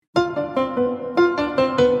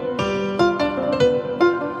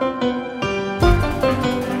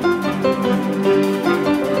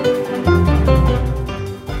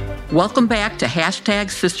Welcome back to Hashtag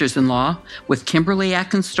Sisters-in-Law with Kimberly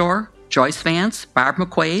Atkins-Storr, Joyce Vance, Barb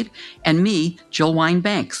McQuaid, and me, Jill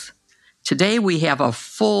Wine-Banks. Today we have a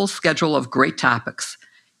full schedule of great topics.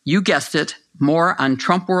 You guessed it, more on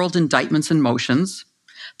Trump world indictments and motions,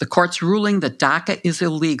 the court's ruling that DACA is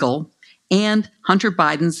illegal, and Hunter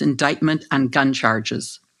Biden's indictment on gun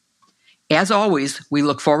charges. As always, we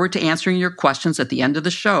look forward to answering your questions at the end of the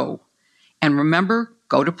show. And remember,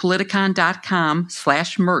 go to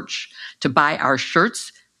politicon.com/merch to buy our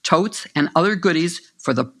shirts, totes, and other goodies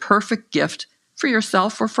for the perfect gift for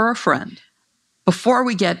yourself or for a friend. Before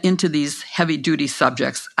we get into these heavy-duty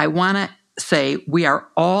subjects, I want to say we are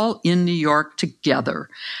all in New York together.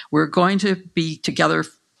 We're going to be together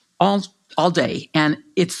all day, and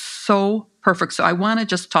it's so perfect. So I want to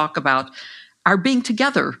just talk about our being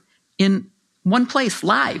together in one place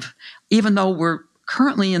live. Even though we're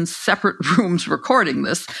currently in separate rooms recording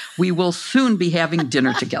this, we will soon be having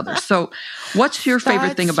dinner together. So what's your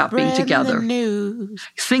favorite thing about being together?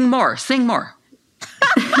 Sing more.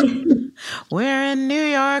 We're in New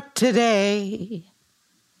York today.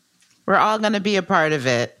 We're all going to be a part of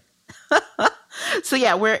it. So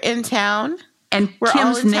yeah, we're in town. And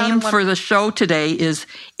Kim's name for the show today is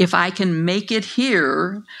If I Can Make It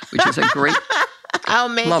Here, which is a great... I'll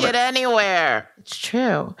make it anywhere. It's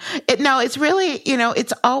true. It's really,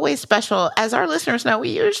 it's always special. As our listeners know, we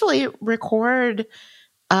usually record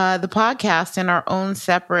the podcast in our own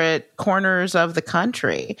separate corners of the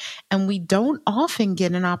country. And we don't often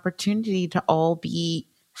get an opportunity to all be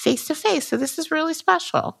face to face. So this is really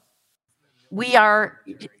special. We are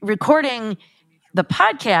recording the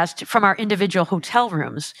podcast from our individual hotel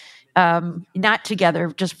rooms. Not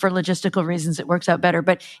together, just for logistical reasons, it works out better.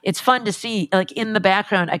 But it's fun to see, like in the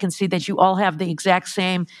background, I can see that you all have the exact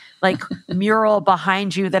same like mural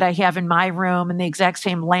behind you that I have in my room and the exact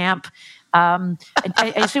same lamp. I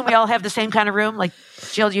assume we all have the same kind of room. Like,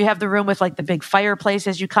 Jill, do you have the room with like the big fireplace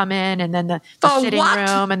as you come in, and then the sitting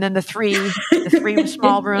room, and then the three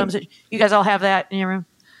small rooms? You guys all have that in your room?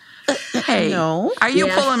 Hey, no. Are you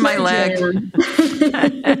pulling my leg?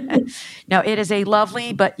 No, it is a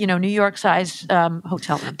lovely, but New York-sized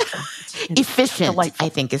hotel room. So it's efficient, delightful. I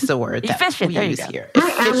think is the word. Efficient. There you go. Here.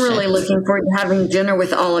 I am really looking forward to having dinner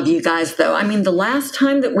with all of you guys, though. I mean, the last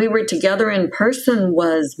time that we were together in person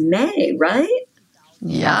was May, right?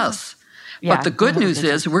 Yes. Yeah, but the good news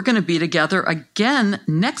is we're going to be together again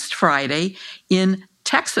next Friday in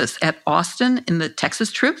Texas at Austin in the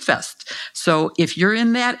Texas Trib Fest. So if you're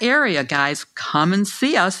in that area, guys, come and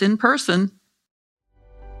see us in person.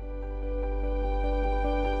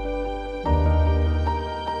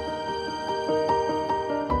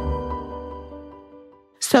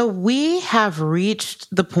 So we have reached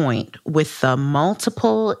the point with the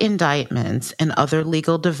multiple indictments and other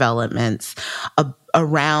legal developments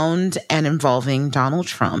around and involving Donald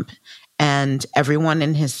Trump and everyone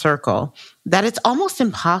in his circle, that it's almost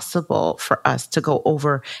impossible for us to go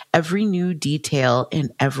over every new detail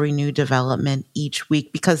and every new development each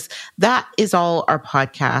week, because that is all our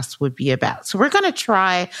podcast would be about. So we're going to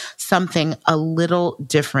try something a little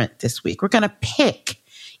different this week.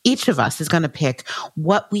 Each of us is going to pick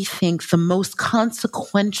what we think the most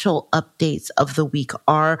consequential updates of the week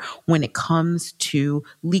are when it comes to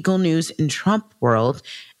legal news in Trump world,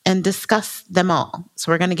 and discuss them all.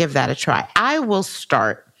 So we're going to give that a try. I will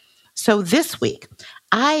start. So this week,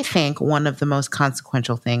 I think one of the most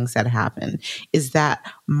consequential things that happened is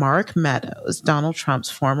that Mark Meadows, Donald Trump's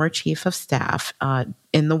former chief of staff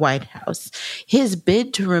in the White House, his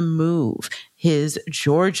bid to remove his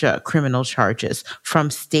Georgia criminal charges from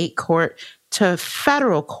state court to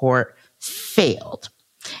federal court failed.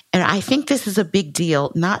 And I think this is a big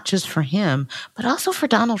deal, not just for him, but also for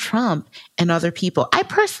Donald Trump and other people. I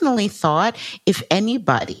personally thought if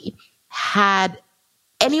anybody had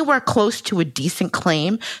anywhere close to a decent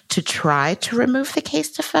claim to try to remove the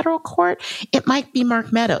case to federal court, it might be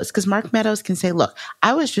Mark Meadows, because Mark Meadows can say, look,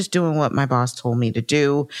 I was just doing what my boss told me to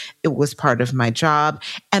do. It was part of my job.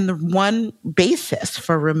 And the one basis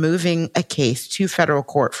for removing a case to federal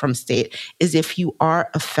court from state is if you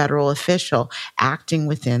are a federal official acting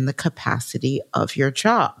within the capacity of your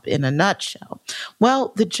job, in a nutshell.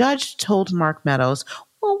 Well, the judge told Mark Meadows,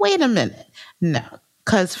 well, wait a minute. No,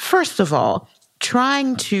 because first of all,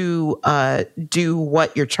 trying to do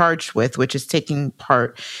what you're charged with, which is taking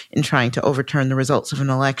part in trying to overturn the results of an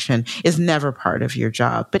election, is never part of your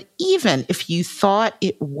job. But even if you thought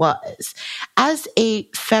it was, as a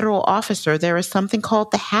federal officer, there is something called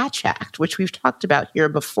the Hatch Act, which we've talked about here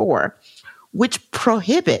before, which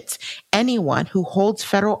prohibits anyone who holds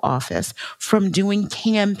federal office from doing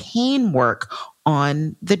campaign work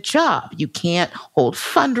on the job. You can't hold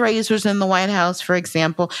fundraisers in the White House, for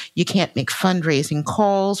example. You can't make fundraising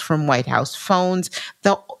calls from White House phones.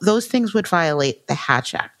 Those things would violate the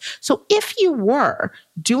Hatch Act. So if you were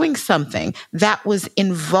doing something that was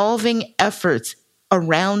involving efforts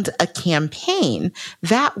around a campaign,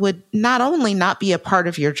 that would not only not be a part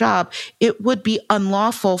of your job, it would be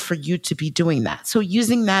unlawful for you to be doing that. So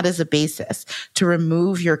using that as a basis to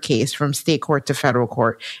remove your case from state court to federal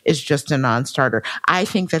court is just a non-starter. I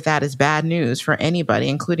think that that is bad news for anybody,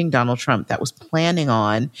 including Donald Trump, that was planning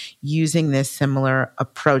on using this similar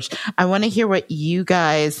approach. I want to hear what you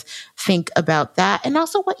guys think about that, and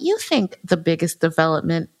also what you think the biggest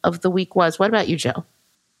development of the week was. What about you, Joe?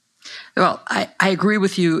 Well, I agree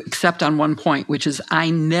with you, except on one point, which is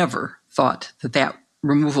I never thought that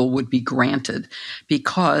removal would be granted,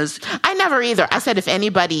 because I never either. I said if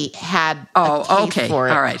anybody had a case for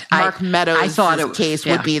it, all right. Mark Meadows' case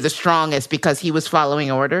would be the strongest because he was following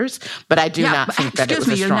orders. But I do not think that it was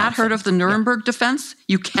the strongest. Excuse me, you've not heard of the Nuremberg defense?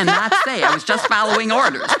 You cannot say I was just following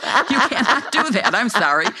orders. You cannot do that. I'm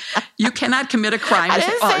sorry. You cannot commit a crime. I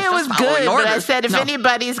didn't say it was good, but I said if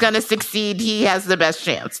anybody's going to succeed, he has the best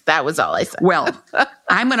chance. That was all I said. Well,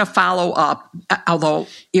 I'm going to follow up, although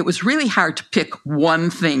it was really hard to pick one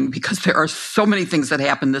thing because there are so many things that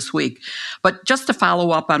happened this week. But just to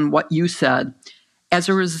follow up on what you said, as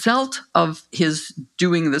a result of his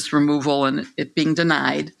doing this removal and it being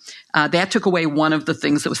denied, that took away one of the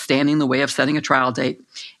things that was standing in the way of setting a trial date.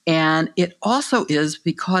 And it also is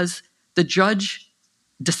because the judge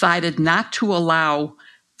decided not to allow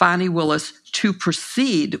Fani Willis to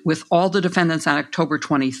proceed with all the defendants on October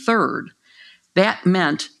 23rd. That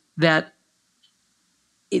meant that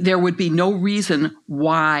there would be no reason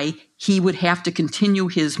why he would have to continue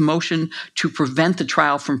his motion to prevent the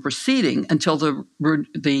trial from proceeding until the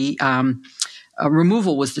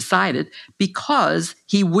removal was decided, because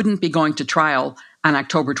he wouldn't be going to trial on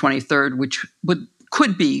October 23rd, which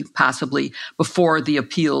could be possibly before the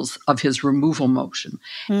appeals of his removal motion.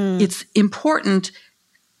 It's important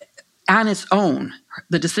on its own,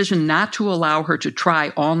 the decision not to allow her to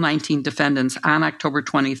try all 19 defendants on October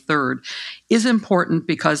 23rd is important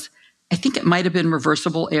because I think it might have been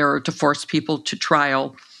reversible error to force people to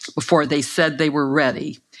trial before they said they were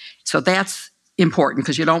ready. So that's important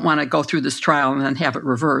because you don't want to go through this trial and then have it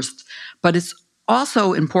reversed. But it's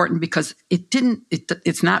also important because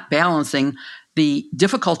it's not balancing the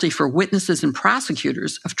difficulty for witnesses and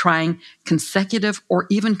prosecutors of trying consecutive or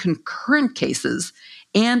even concurrent cases,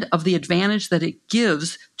 and of the advantage that it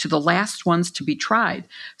gives to the last ones to be tried.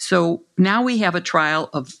 So now we have a trial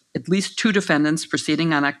of at least 2 defendants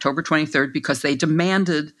proceeding on October 23rd because they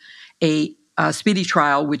demanded a speedy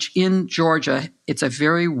trial, which in Georgia, it's a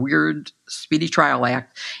very weird Speedy Trial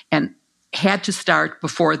Act, and had to start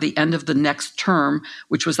before the end of the next term,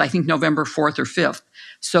 which was, I think, November 4th or 5th.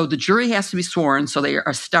 So the jury has to be sworn. So they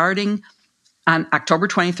are starting on October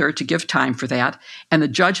 23rd to give time for that. And the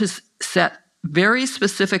judge has set very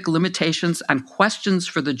specific limitations on questions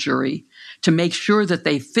for the jury to make sure that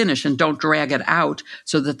they finish and don't drag it out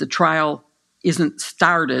so that the trial isn't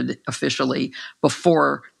started officially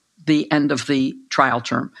before the end of the trial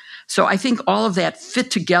term. So I think all of that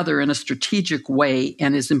fit together in a strategic way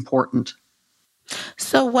and is important.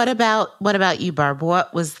 So what about you, Barb?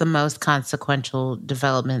 What was the most consequential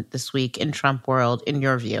development this week in Trump world, in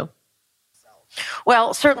your view?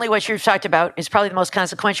 Well, certainly what you've talked about is probably the most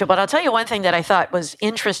consequential, but I'll tell you one thing that I thought was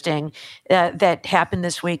interesting that happened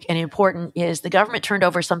this week and important is the government turned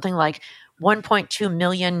over something like 1.2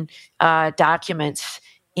 million documents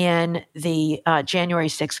in the January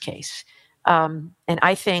 6th case. And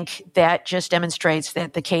I think that just demonstrates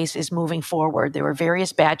that the case is moving forward. There were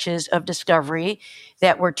various batches of discovery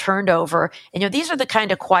that were turned over. And, these are the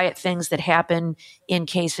kind of quiet things that happen in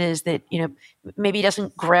cases that, maybe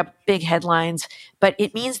doesn't grab big headlines, but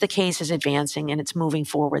it means the case is advancing and it's moving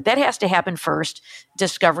forward. That has to happen first,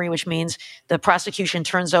 discovery, which means the prosecution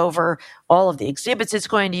turns over all of the exhibits it's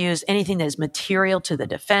going to use, anything that is material to the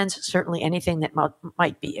defense, certainly anything that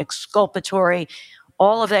might be exculpatory.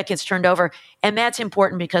 All of that gets turned over. And that's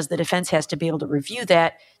important because the defense has to be able to review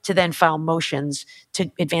that to then file motions to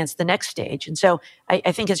advance the next stage. And so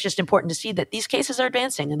I think it's just important to see that these cases are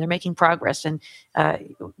advancing and they're making progress. And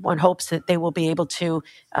one hopes that they will be able to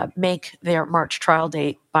make their March trial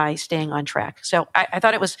date by staying on track. So I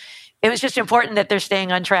thought it was just important that they're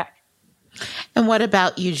staying on track. And what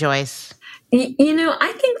about you, Joyce?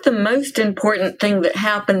 I think the most important thing that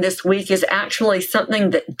happened this week is actually something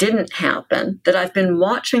that didn't happen, that I've been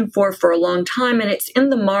watching for a long time, and it's in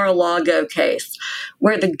the Mar-a-Lago case,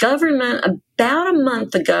 where the government about a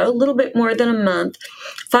month ago, a little bit more than a month,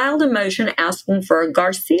 filed a motion asking for a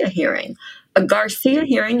Garcia hearing. A Garcia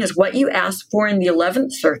hearing is what you ask for in the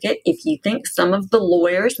 11th Circuit if you think some of the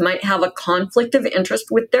lawyers might have a conflict of interest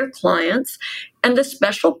with their clients, and the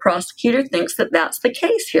special prosecutor thinks that that's the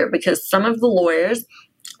case here because some of the lawyers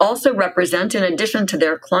also represent, in addition to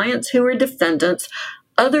their clients who are defendants,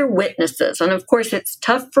 other witnesses. And of course, it's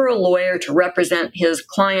tough for a lawyer to represent his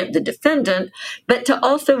client, the defendant, but to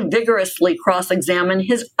also vigorously cross-examine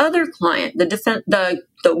his other client, the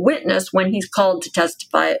witness, when he's called to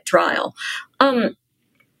testify at trial.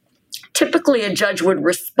 Typically, a judge would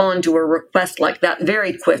respond to a request like that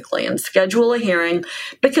very quickly and schedule a hearing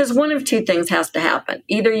because one of two things has to happen.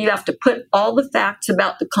 Either you have to put all the facts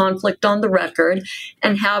about the conflict on the record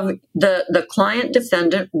and have the client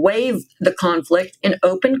defendant waive the conflict in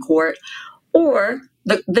open court, or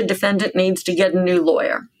the defendant needs to get a new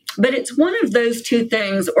lawyer. But it's one of those two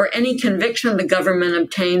things, or any conviction the government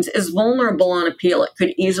obtains is vulnerable on appeal. It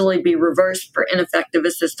could easily be reversed for ineffective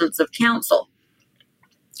assistance of counsel.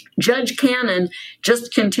 Judge Cannon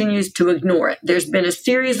just continues to ignore it. There's been a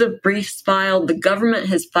series of briefs filed. The government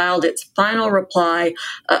has filed its final reply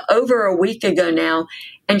over a week ago now,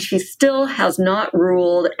 and she still has not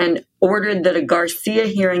ruled and ordered that a Garcia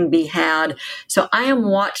hearing be had. So I am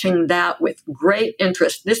watching that with great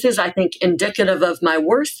interest. This is, I think, indicative of my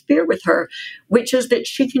worst fear with her, which is that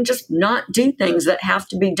she can just not do things that have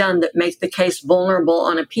to be done that make the case vulnerable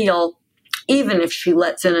on appeal, even if she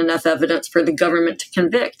lets in enough evidence for the government to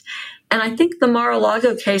convict. And I think the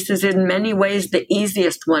Mar-a-Lago case is in many ways the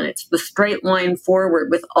easiest one. It's the straight line forward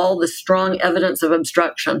with all the strong evidence of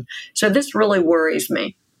obstruction. So this really worries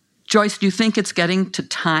me. Joyce, do you think it's getting to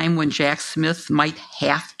time when Jack Smith might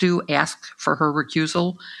have to ask for her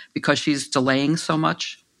recusal because she's delaying so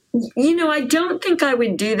much? I don't think I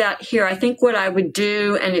would do that here. I think what I would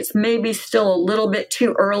do, and it's maybe still a little bit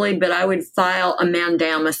too early, but I would file a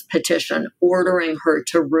mandamus petition ordering her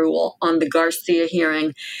to rule on the Garcia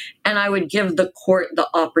hearing, and I would give the court the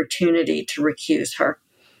opportunity to recuse her.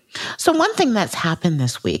 So one thing that's happened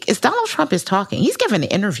this week is Donald Trump is talking. He's given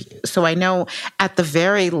interviews. So I know at the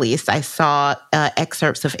very least I saw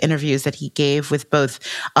excerpts of interviews that he gave with both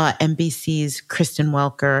NBC's Kristen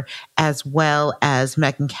Welker as well as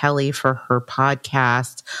Megyn Kelly for her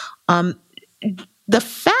podcast. The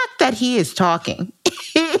fact that he is talking,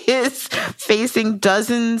 he is facing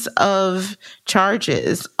dozens of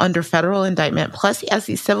charges under federal indictment, plus he has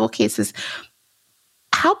these civil cases.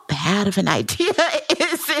 How bad of an idea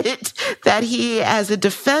is it that he, as a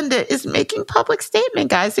defendant, is making public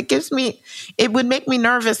statement, guys? It would make me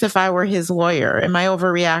nervous if I were his lawyer. Am I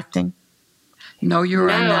overreacting? No, you're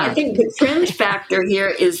not. I think the fringe factor here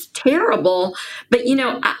is terrible. But,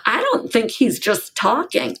 I don't think he's just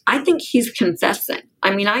talking. I think he's confessing.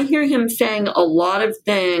 I mean, I hear him saying a lot of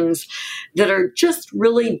things that are just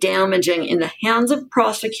really damaging in the hands of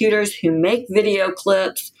prosecutors who make video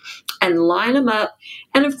clips and line them up.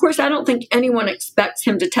 And of course, I don't think anyone expects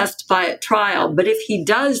him to testify at trial. But if he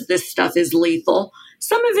does, this stuff is lethal.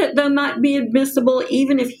 Some of it, though, might be admissible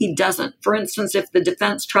even if he doesn't. For instance, if the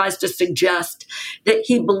defense tries to suggest that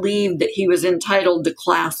he believed that he was entitled to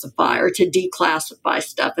classify or to declassify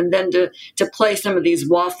stuff, and then to play some of these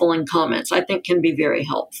waffling comments, I think can be very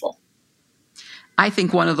helpful. I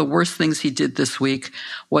think one of the worst things he did this week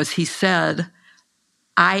was he said,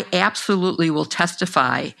 I absolutely will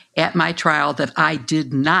testify at my trial that I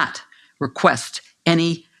did not request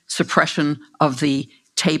any suppression of the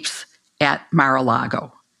tapes at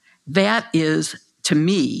Mar-a-Lago. That is, to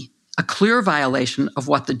me, a clear violation of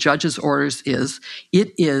what the judge's orders is.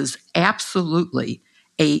 It is absolutely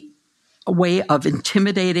a way of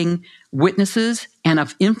intimidating witnesses and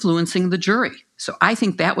of influencing the jury. So I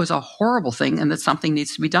think that was a horrible thing and that something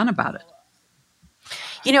needs to be done about it.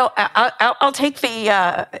 I'll take the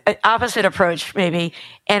opposite approach, maybe.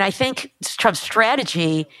 And I think Trump's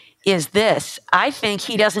strategy is this. I think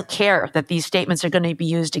he doesn't care that these statements are going to be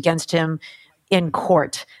used against him in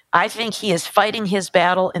court. I think he is fighting his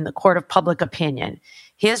battle in the court of public opinion.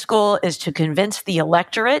 His goal is to convince the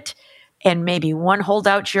electorate and maybe one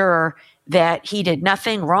holdout juror that he did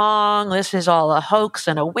nothing wrong. This is all a hoax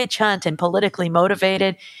and a witch hunt and politically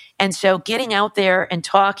motivated. And so getting out there and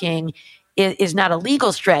talking is not a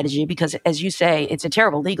legal strategy because, as you say, it's a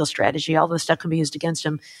terrible legal strategy. All this stuff can be used against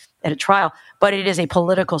him at a trial, but it is a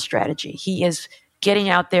political strategy. He is getting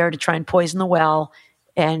out there to try and poison the well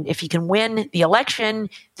And if he can win the election,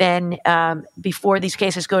 then before these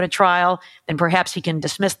cases go to trial, then perhaps he can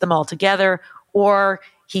dismiss them altogether, or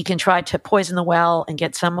he can try to poison the well and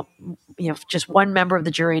get just one member of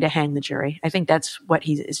the jury to hang the jury. I think that's what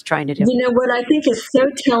he is trying to do. What I think is so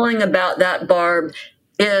telling about that, Barb,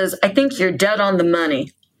 is I think you're dead on the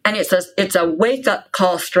money. And it's a wake-up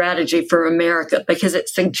call strategy for America, because it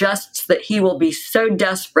suggests that he will be so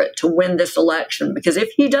desperate to win this election. Because if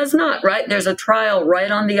he does not, right, there's a trial right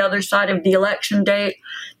on the other side of the election date.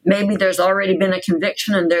 Maybe there's already been a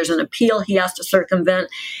conviction and there's an appeal he has to circumvent.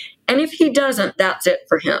 And if he doesn't, that's it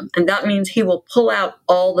for him. And that means he will pull out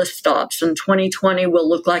all the stops, and 2020 will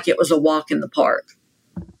look like it was a walk in the park.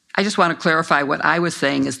 I just want to clarify what I was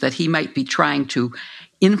saying is that he might be trying to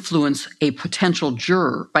influence a potential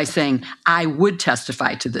juror by saying, I would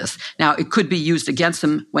testify to this. Now, it could be used against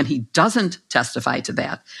him when he doesn't testify to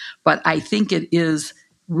that. But I think it is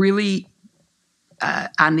really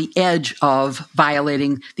on the edge of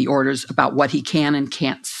violating the orders about what he can and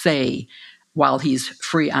can't say while he's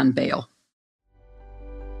free on bail.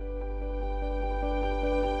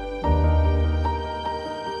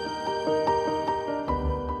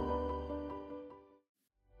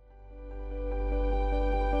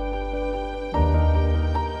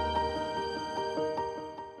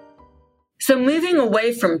 So moving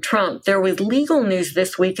away from Trump, there was legal news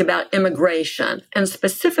this week about immigration, and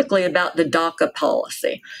specifically about the DACA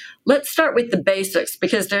policy. Let's start with the basics,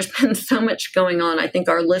 because there's been so much going on. I think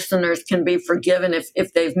our listeners can be forgiven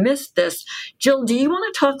if they've missed this. Jill, do you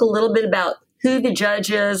want to talk a little bit about who the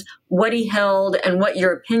judge is, what he held, and what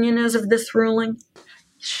your opinion is of this ruling?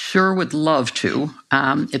 Sure would love to.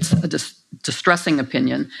 It's a distressing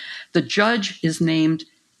opinion. The judge is named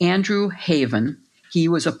Andrew Haven. He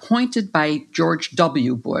was appointed by George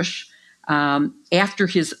W. Bush after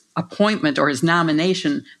his appointment or his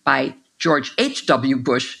nomination by George H.W.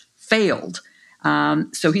 Bush failed.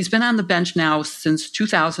 So he's been on the bench now since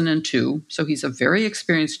 2002. So he's a very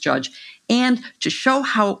experienced judge. And to show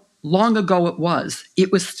how long ago it was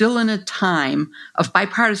still in a time of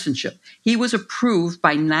bipartisanship. He was approved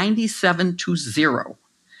by 97-0,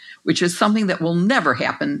 which is something that will never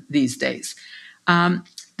happen these days.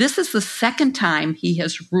 This is the second time he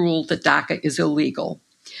has ruled that DACA is illegal.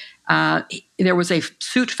 There was a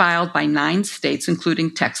suit filed by 9 states,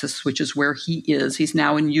 including Texas, which is where he is. He's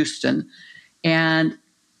now in Houston. And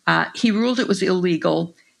he ruled it was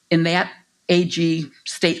illegal in that AG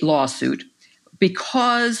state lawsuit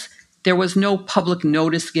because there was no public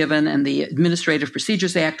notice given and the Administrative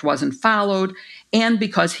Procedures Act wasn't followed, and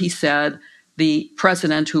because he said the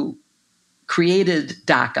president who created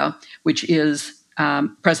DACA, which is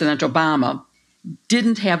President Obama,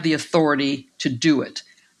 didn't have the authority to do it.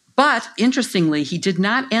 But interestingly, he did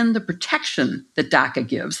not end the protection that DACA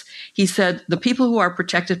gives. He said the people who are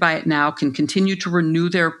protected by it now can continue to renew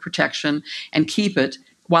their protection and keep it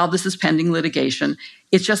while this is pending litigation.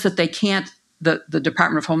 It's just that they can't, the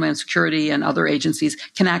Department of Homeland Security and other agencies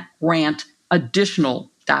cannot grant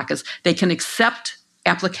additional DACAs. They can accept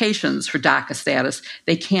applications for DACA status.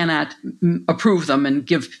 They cannot approve them and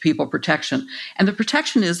give people protection. And the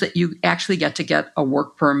protection is that you actually get to get a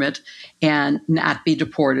work permit and not be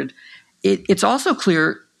deported. It's also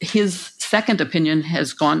clear his second opinion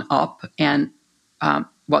has gone up, and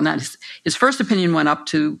his first opinion went up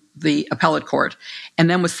to the appellate court and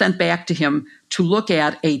then was sent back to him to look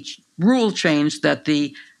at a rule change that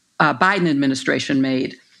the Biden administration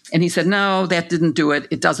made. And he said, no, that didn't do it.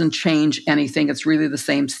 It doesn't change anything. It's really the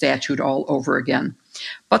same statute all over again.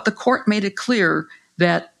 But the court made it clear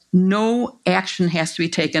that no action has to be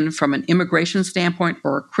taken from an immigration standpoint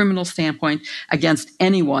or a criminal standpoint against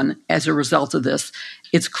anyone as a result of this.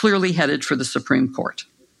 It's clearly headed for the Supreme Court.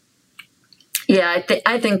 Yeah,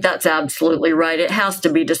 I think that's absolutely right. It has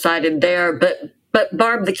to be decided there. But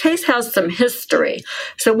Barb, the case has some history.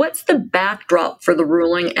 So what's the backdrop for the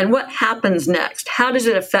ruling, and what happens next? How does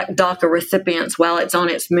it affect DACA recipients while it's on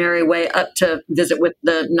its merry way up to visit with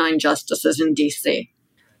the 9 justices in D.C.?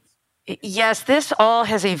 Yes, this all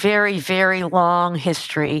has a very, very long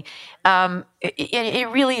history. It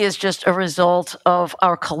really is just a result of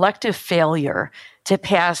our collective failure to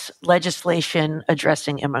pass legislation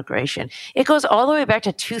addressing immigration. It goes all the way back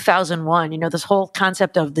to 2001. This whole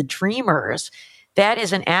concept of the Dreamers, that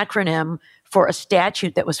is an acronym for a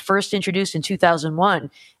statute that was first introduced in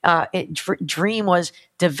 2001. DREAM was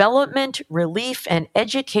Development, Relief, and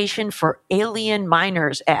Education for Alien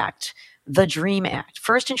Minors Act, the DREAM Act,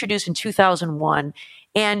 first introduced in 2001.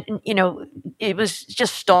 And, it was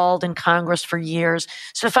just stalled in Congress for years.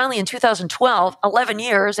 So finally in 2012, 11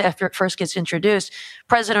 years after it first gets introduced,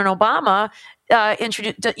 President Obama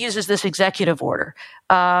uses this executive order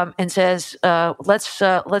and says,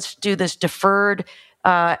 let's do this deferred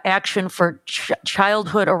action for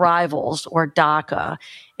childhood arrivals, or DACA.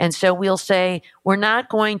 And so we'll say we're not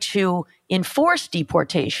going to enforce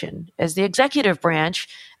deportation as the executive branch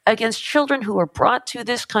against children who were brought to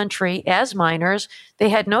this country as minors. They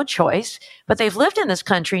had no choice, but they've lived in this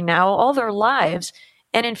country now all their lives.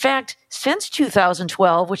 And in fact, since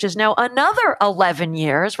 2012, which is now another 11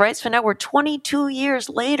 years, right? So now we're 22 years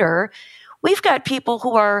later, we've got people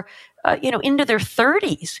who are, into their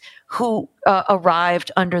 30s who arrived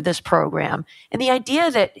under this program. And the idea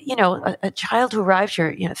that, a child who arrived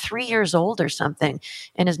here, 3 years old or something,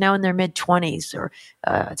 and is now in their mid-20s, or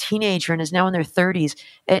a teenager and is now in their 30s,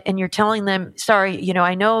 and you're telling them, sorry,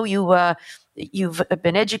 I know you've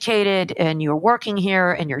been educated and you're working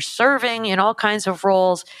here and you're serving in all kinds of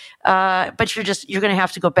roles, but you're going to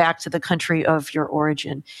have to go back to the country of your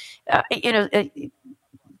origin.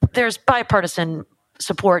 There's bipartisan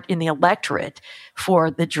support in the electorate for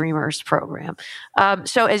the Dreamers program.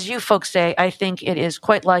 So as you folks say, I think it is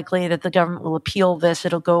quite likely that the government will appeal this.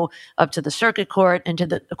 It'll go up to the circuit court and to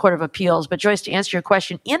the Court of Appeals. But Joyce, to answer your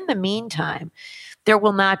question, in the meantime, there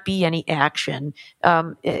will not be any action.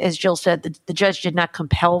 As Jill said, the judge did not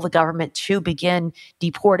compel the government to begin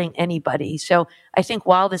deporting anybody. So I think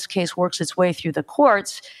while this case works its way through the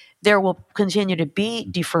courts, there will continue to be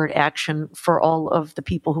deferred action for all of the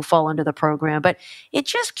people who fall under the program. But it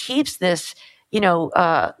just keeps this,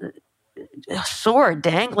 sword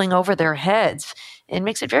dangling over their heads, and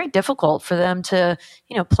makes it very difficult for them to,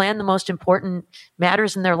 plan the most important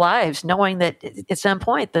matters in their lives, knowing that at some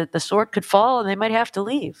point the sword could fall and they might have to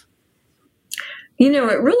leave.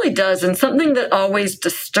 It really does. And something that always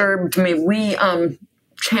disturbed me, we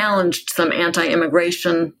challenged some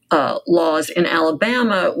anti-immigration laws in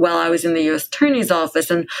Alabama while I was in the U.S. Attorney's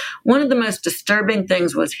Office. And one of the most disturbing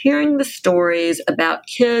things was hearing the stories about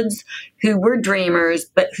kids who were dreamers,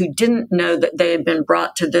 but who didn't know that they had been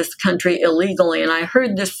brought to this country illegally. And I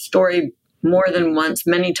heard this story more than once,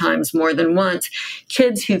 many times more than once,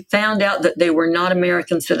 kids who found out that they were not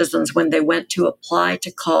American citizens when they went to apply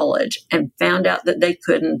to college and found out that they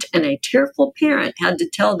couldn't, and a tearful parent had to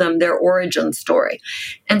tell them their origin story.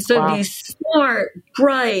 And so these smart,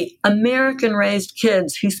 bright, American-raised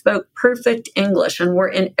kids who spoke perfect English and were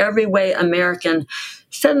in every way American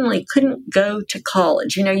suddenly couldn't go to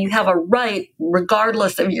college. You have a right,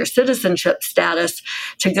 regardless of your citizenship status,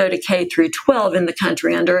 to go to K through 12 in the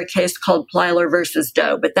country under a case called Plyler versus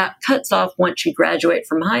Doe. But that cuts off once you graduate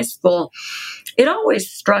from high school. It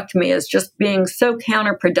always struck me as just being so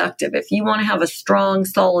counterproductive. If you want to have a strong,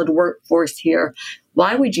 solid workforce here,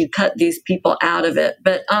 why would you cut these people out of it?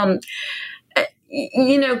 But,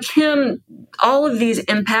 Kim, all of these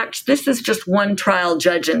impacts, this is just one trial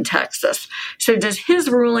judge in Texas. So does his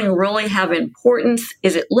ruling really have importance?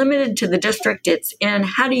 Is it limited to the district it's in?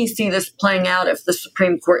 How do you see this playing out if the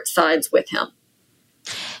Supreme Court sides with him?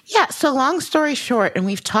 Yeah, so long story short, and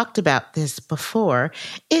we've talked about this before,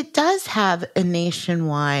 it does have a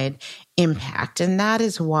nationwide impact. And that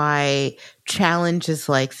is why challenges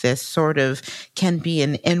like this sort of can be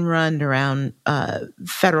an end run around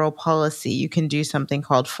federal policy. You can do something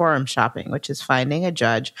called forum shopping, which is finding a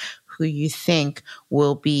judge who you think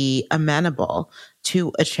will be amenable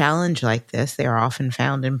to a challenge like this. They are often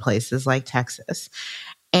found in places like Texas.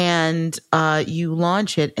 And you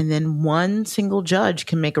launch it, and then one single judge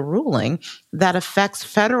can make a ruling that affects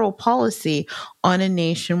federal policy on a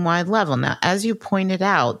nationwide level. Now, as you pointed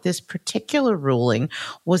out, this particular ruling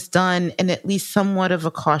was done in at least somewhat of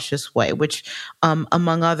a cautious way, which,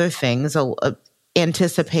 among other things,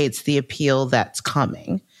 anticipates the appeal that's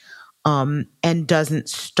coming, and doesn't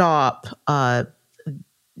stop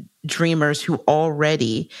dreamers who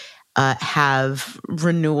already have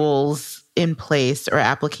renewals in place or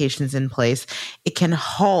applications in place. It can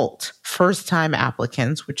halt first-time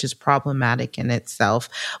applicants, which is problematic in itself,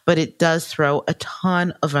 but it does throw a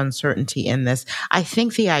ton of uncertainty in this. I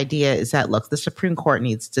think the idea is that, look, the Supreme Court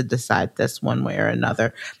needs to decide this one way or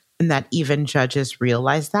another, and that even judges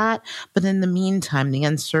realize that. But in the meantime, the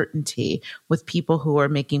uncertainty with people who are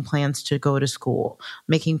making plans to go to school,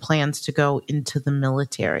 making plans to go into the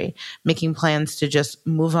military, making plans to just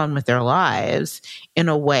move on with their lives in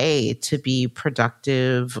a way to be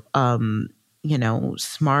productive,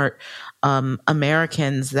 smart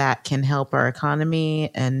Americans that can help our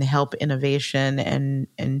economy and help innovation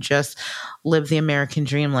and just live the American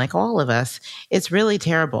dream like all of us. It's really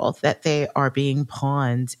terrible that they are being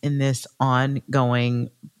pawns in this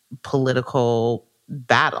ongoing political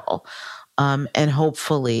battle. And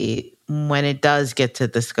hopefully when it does get to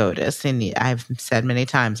the SCOTUS, and I've said many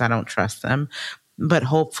times I don't trust them, but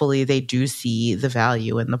hopefully they do see the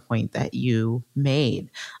value in the point that you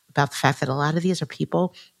made about the fact that a lot of these are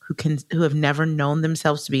people who have never known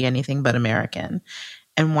themselves to be anything but American.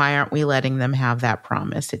 And why aren't we letting them have that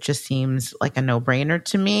promise? It just seems like a no-brainer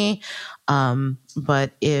to me.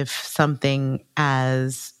 But if something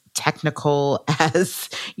as technical as,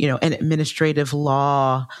 an administrative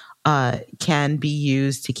law can be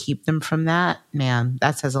used to keep them from that, man,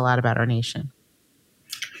 that says a lot about our nation.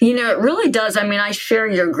 It really does. I mean, I share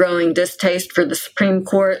your growing distaste for the Supreme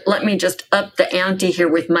Court. Let me just up the ante here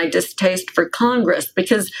with my distaste for Congress,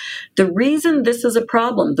 because the reason this is a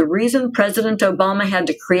problem, the reason President Obama had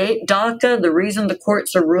to create DACA, the reason the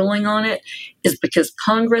courts are ruling on it, is because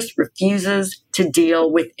Congress refuses to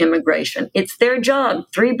deal with immigration. It's their job.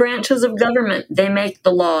 3 branches of government, they make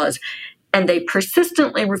the laws. And they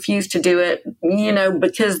persistently refuse to do it,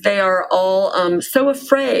 because they are all so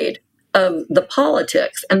afraid of the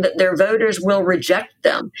politics and that their voters will reject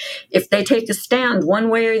them if they take a stand one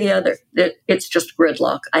way or the other. It's just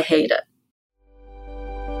gridlock. I hate it.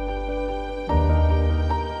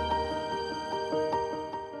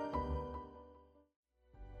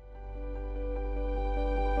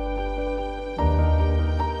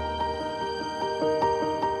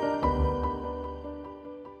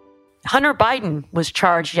 Hunter Biden was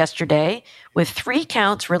charged yesterday with 3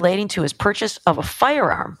 counts relating to his purchase of a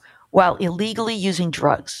firearm while illegally using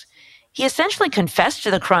drugs. He essentially confessed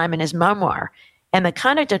to the crime in his memoir, and the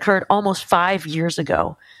conduct occurred almost 5 years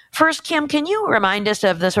ago. First, Kim, can you remind us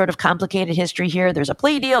of the sort of complicated history here? There's a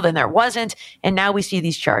plea deal, then there wasn't, and now we see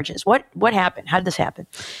these charges. What happened? How did this happen?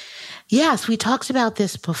 Yes, we talked about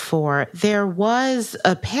this before. There was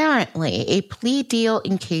apparently a plea deal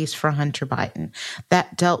in case for Hunter Biden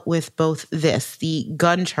that dealt with both the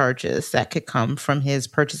gun charges that could come from his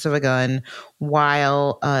purchase of a gun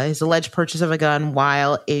while his alleged purchase of a gun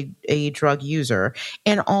while a drug user,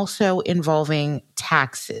 and also involving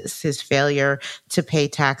taxes, his failure to pay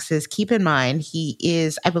taxes. Keep in mind,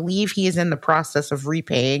 I believe he is in the process of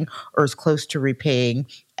repaying or is close to repaying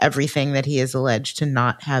everything that he is alleged to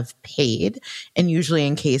not have paid. And usually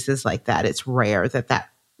in cases like that, it's rare that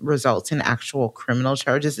results in actual criminal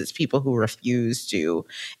charges. It's people who refuse to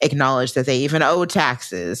acknowledge that they even owe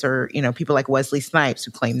taxes, or, people like Wesley Snipes who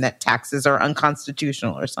claim that taxes are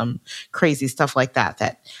unconstitutional or some crazy stuff like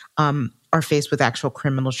that are faced with actual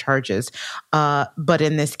criminal charges. But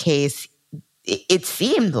in this case, it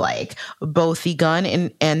seemed like both the gun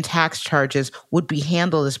and tax charges would be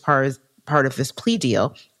handled as part of this plea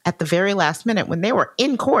deal. At the very last minute, when they were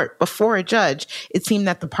in court before a judge, it seemed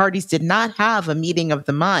that the parties did not have a meeting of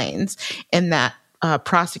the minds, and that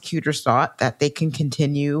prosecutors thought that they can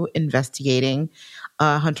continue investigating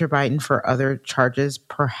Hunter Biden for other charges,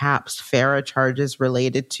 perhaps FARA charges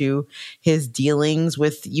related to his dealings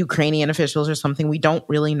with Ukrainian officials or something. We don't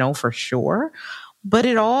really know for sure. But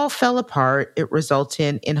it all fell apart. It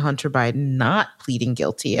resulted in Hunter Biden not pleading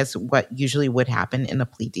guilty, as what usually would happen in a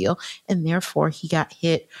plea deal. And therefore, he got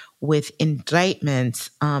hit with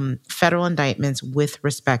indictments, federal indictments with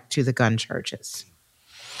respect to the gun charges.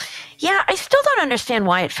 Yeah, I still don't understand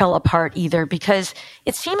why it fell apart either, because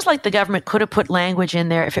it seems like the government could have put language in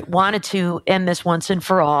there if it wanted to end this once and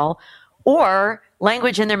for all, or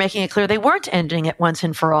language in there making it clear they weren't ending it once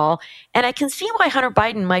and for all. And I can see why Hunter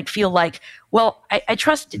Biden might feel like, well, I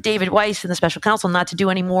trust David Weiss and the special counsel not to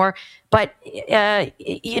do any more, but,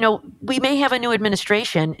 we may have a new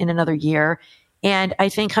administration in another year. And I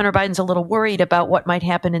think Hunter Biden's a little worried about what might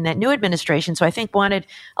happen in that new administration. So I think wanted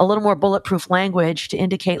a little more bulletproof language to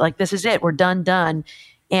indicate, like, this is it, we're done.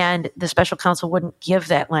 And the special counsel wouldn't give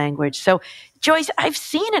that language. So, Joyce, I've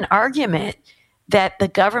seen an argument that the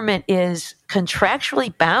government is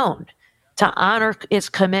contractually bound to honor its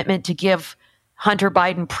commitment to give Hunter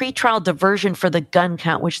Biden pretrial diversion for the gun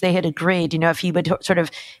count, which they had agreed. If he would sort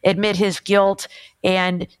of admit his guilt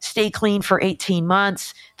and stay clean for 18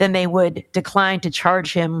 months, then they would decline to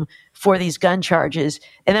charge him for these gun charges.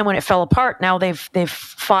 And then when it fell apart, now they've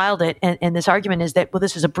filed it. And this argument is that, well,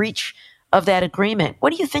 this is a breach of that agreement.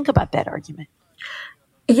 What do you think about that argument?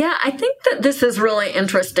 Yeah, I think that this is really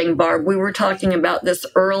interesting, Barb. We were talking about this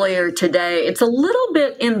earlier today. It's a little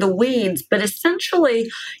bit in the weeds, but essentially,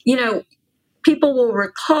 people will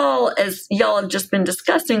recall, as y'all have just been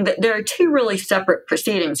discussing, that there are 2 really separate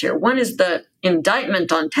proceedings here. One is the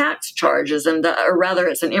indictment on tax charges, or rather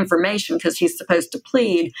it's an information because he's supposed to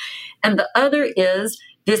plead. And the other is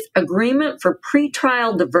this agreement for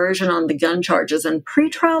pretrial diversion on the gun charges. And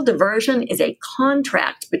pretrial diversion is a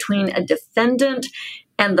contract between a defendant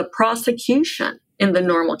and the prosecution. in the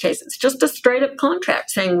normal case. It's just a straight up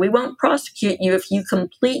contract saying we won't prosecute you if you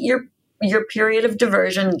complete your period of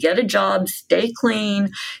diversion, get a job, stay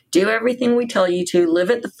clean, do everything we tell you to,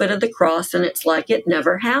 live at the foot of the cross, and it's like it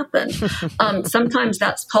never happened. Sometimes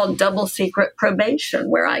that's called double secret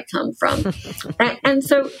probation, where I come from. And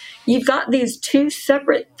so you've got these two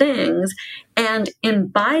separate things. And in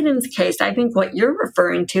Biden's case, I think what you're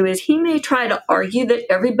referring to is he may try to argue that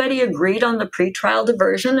everybody agreed on the pretrial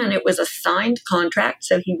diversion and it was a signed contract,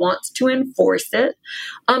 so he wants to enforce it.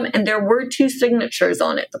 And there were two signatures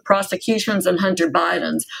on it, the prosecution's and Hunter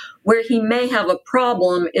Biden's. Where he may have a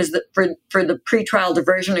problem is that for the pretrial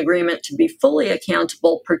diversion agreement to be fully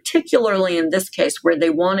accountable, particularly in this case where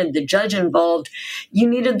they wanted the judge involved, you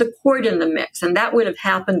needed the court in the mix. And that would have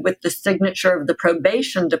happened with the signature of the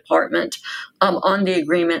probation department on the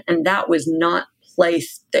agreement, and that was not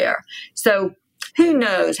placed there. So who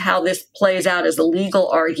knows how this plays out as a legal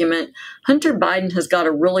argument. Hunter Biden has got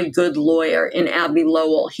a really good lawyer in Abbe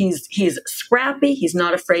Lowell. He's scrappy. He's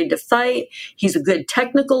not afraid to fight. He's a good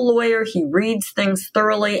technical lawyer. He reads things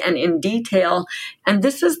thoroughly and in detail. And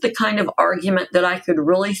this is the kind of argument that I could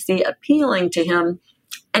really see appealing to him.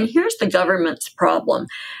 And here's the government's problem.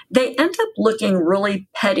 They end up looking really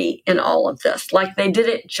petty in all of this, like they did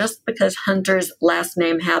it just because Hunter's last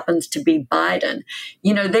name happens to be Biden.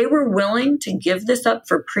 You know, they were willing to give this up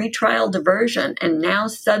for pretrial diversion, and now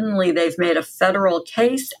suddenly they've made a federal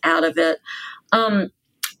case out of it.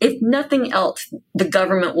 If nothing else, the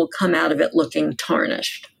government will come out of it looking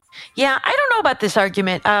tarnished. Yeah, I don't know about this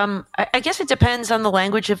argument. I guess it depends on the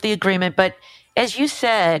language of the agreement, but as you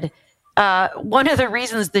said, one of the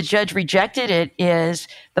reasons the judge rejected it is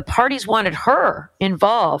the parties wanted her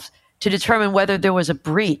involved to determine whether there was a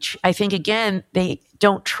breach. I think, again, they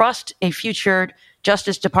don't trust a future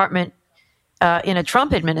Justice Department in a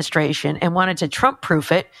Trump administration and wanted to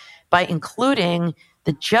Trump-proof it by including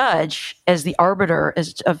the judge as the arbiter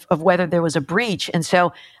of whether there was a breach. And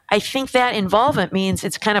so I think that involvement means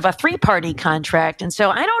it's kind of a three-party contract. And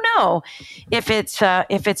so I don't know if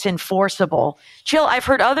it's enforceable. Jill, I've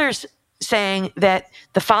heard others saying that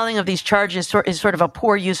the filing of these charges is sort of a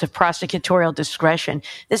poor use of prosecutorial discretion.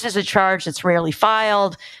 This is a charge that's rarely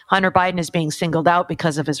filed. Hunter Biden is being singled out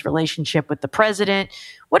because of his relationship with the president.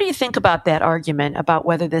 What do you think about that argument about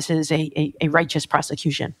whether this is a righteous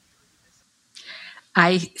prosecution?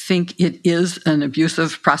 I think it is an abuse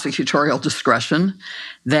of prosecutorial discretion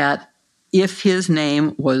that if his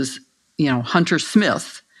name was, Hunter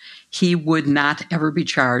Smith, he would not ever be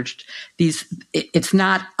charged. It's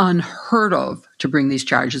not unheard of to bring these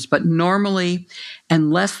charges, but normally,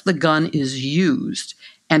 unless the gun is used,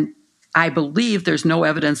 and I believe there's no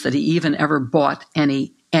evidence that he even ever bought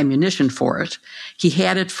any ammunition for it. He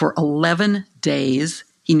had it for 11 days.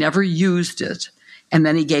 He never used it, and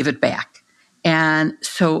then he gave it back. And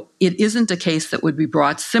so it isn't a case that would be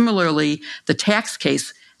brought. Similarly, the tax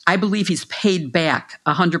case, I believe he's paid back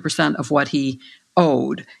 100% of what he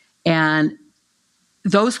owed. And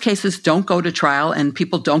those cases don't go to trial and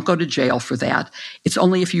people don't go to jail for that. It's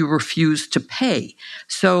only if you refuse to pay.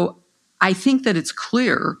 So I think that it's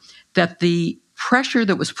clear that the pressure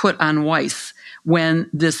that was put on Weiss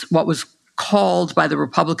when what was called by the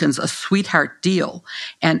Republicans a sweetheart deal,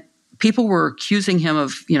 and people were accusing him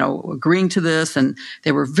of, agreeing to this, and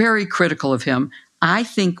they were very critical of him. I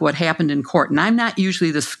think what happened in court, and I'm not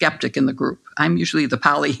usually the skeptic in the group, I'm usually the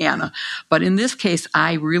Pollyanna, but in this case,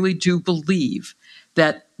 I really do believe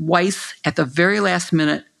that Weiss, at the very last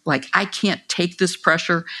minute, I can't take this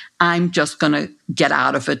pressure, I'm just going to get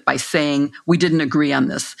out of it by saying we didn't agree on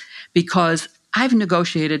this. Because I've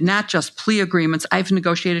negotiated not just plea agreements, I've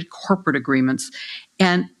negotiated corporate agreements,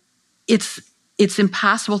 and it's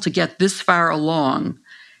impossible to get this far along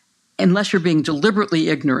unless you're being deliberately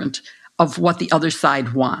ignorant of what the other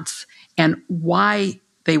side wants and why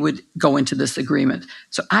they would go into this agreement.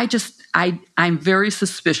 So I'm very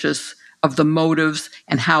suspicious of the motives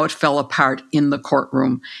and how it fell apart in the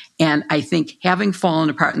courtroom. And I think having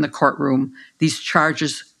fallen apart in the courtroom, these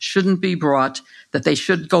charges shouldn't be brought, that they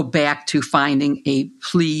should go back to finding a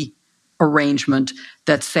plea arrangement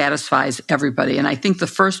that satisfies everybody. And I think the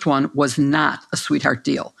first one was not a sweetheart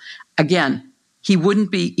deal. Again, he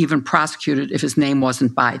wouldn't be even prosecuted if his name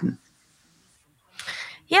wasn't Biden.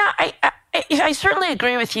 Yeah, I certainly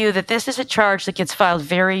agree with you that this is a charge that gets filed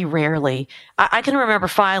very rarely. I can remember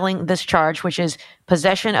filing this charge, which is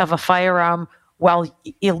possession of a firearm while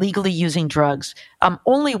illegally using drugs,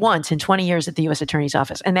 only once in 20 years at the U.S. Attorney's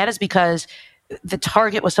Office. And that is because the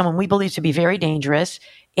target was someone we believed to be very dangerous.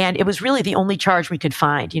 And it was really the only charge we could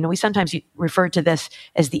find. We sometimes refer to this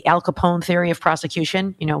as the Al Capone theory of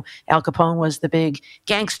prosecution. Al Capone was the big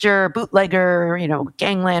gangster, bootlegger,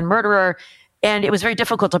 gangland murderer. And it was very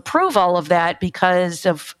difficult to prove all of that because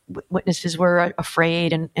of witnesses were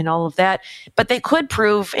afraid and all of that. But they could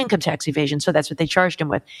prove income tax evasion, so that's what they charged him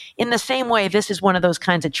with. In the same way, this is one of those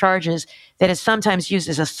kinds of charges that is sometimes used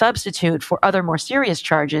as a substitute for other more serious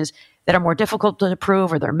charges that are more difficult to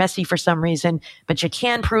prove or they're messy for some reason. But you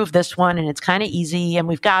can prove this one, and it's kind of easy, and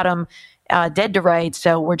we've got him dead to rights,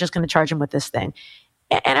 so we're just going to charge him with this thing.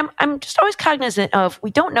 And I'm just always cognizant of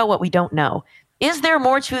we don't know what we don't know. Is there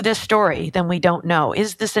more to this story than we don't know?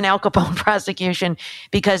 Is this an Al Capone prosecution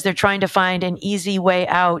because they're trying to find an easy way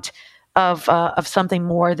out of something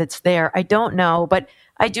more that's there? I don't know, but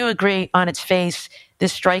I do agree on its face.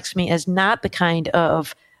 This strikes me as not the kind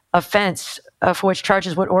of offense for which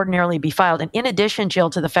charges would ordinarily be filed. And in addition, Jill,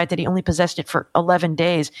 to the fact that he only possessed it for 11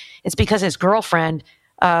 days, it's because his girlfriend,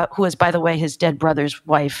 who is, by the way, his dead brother's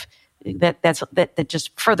wife, that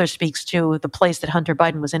just further speaks to the place that Hunter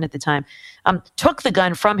Biden was in at the time, took the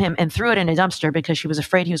gun from him and threw it in a dumpster because she was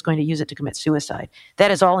afraid he was going to use it to commit suicide. That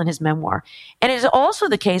is all in his memoir. And it is also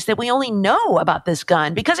the case that we only know about this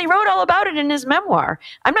gun because he wrote all about it in his memoir.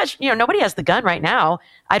 I'm not, nobody has the gun right now.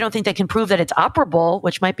 I don't think they can prove that it's operable,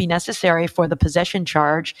 which might be necessary for the possession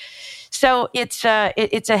charge. So it's a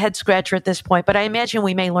head scratcher at this point, but I imagine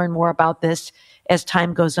we may learn more about this as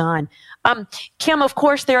time goes on. Kim, of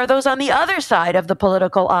course, there are those on the other side of the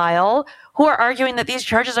political aisle who are arguing that these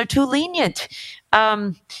charges are too lenient.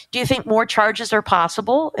 Do you think more charges are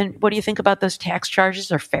possible? And what do you think about those tax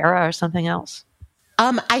charges or FARA or something else?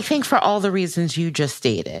 I think for all the reasons you just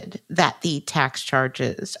stated, that the tax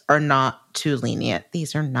charges are not too lenient.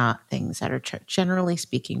 These are not things that are generally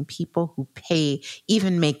speaking, people who pay,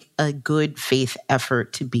 even make a good faith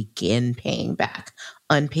effort to begin paying back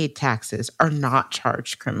unpaid taxes are not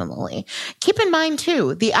charged criminally. Keep in mind,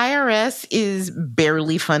 too, the IRS is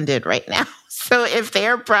barely funded right now. So if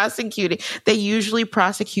they're prosecuting, they usually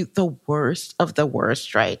prosecute the worst of the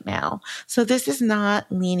worst right now. So this is not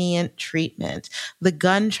lenient treatment. The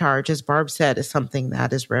gun charge, as Barb said, is something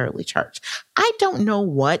that is rarely charged. I don't know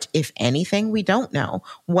what, if anything, we don't know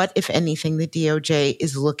what, if anything, the DOJ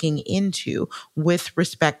is looking into with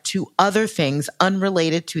respect to other things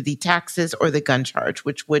unrelated to the taxes or the gun charge,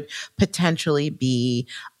 which would potentially be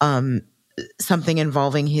something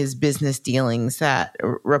involving his business dealings that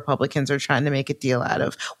Republicans are trying to make a deal out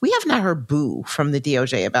of. We have not heard boo from the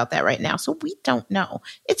DOJ about that right now, so we don't know.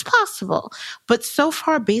 It's possible. But so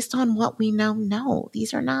far, based on what we know, no,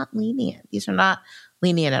 these are not lenient. These are not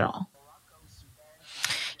lenient at all.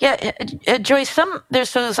 Yeah, Joyce,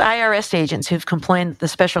 there's those IRS agents who've complained that the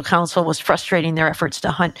special counsel was frustrating their efforts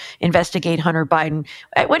to investigate Hunter Biden.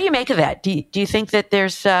 What do you make of that? Do you think that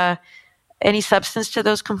there's any substance to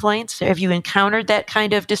those complaints? Have you encountered that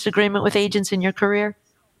kind of disagreement with agents in your career?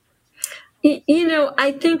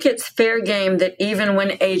 I think it's fair game that even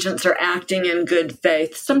when agents are acting in good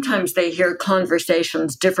faith, sometimes they hear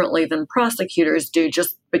conversations differently than prosecutors do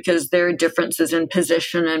just because there are differences in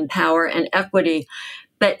position and power and equity.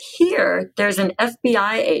 But here, there's an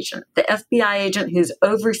FBI agent, the FBI agent who's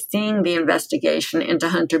overseeing the investigation into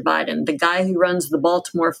Hunter Biden, the guy who runs the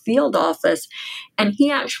Baltimore field office. And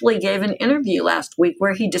he actually gave an interview last week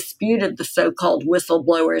where he disputed the so-called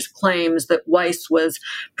whistleblower's claims that Weiss was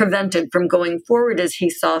prevented from going forward as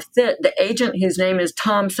he saw fit. The agent, whose name is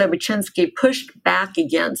Tom Sobocinski, pushed back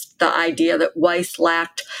against the idea that Weiss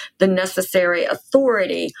lacked the necessary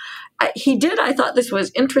authority. I thought this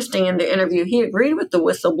was interesting in the interview. He agreed with the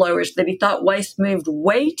whistleblowers that he thought Weiss moved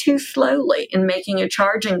way too slowly in making a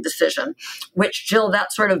charging decision, which, Jill,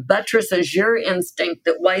 that sort of buttresses your instinct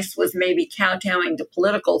that Weiss was maybe kowtowing to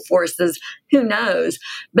political forces. Who knows?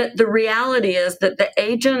 But the reality is that the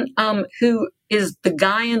agent who is the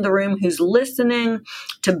guy in the room who's listening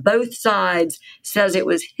to both sides says it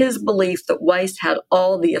was his belief that Weiss had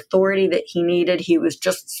all the authority that he needed. He was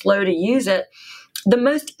just slow to use it. The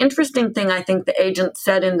most interesting thing I think the agent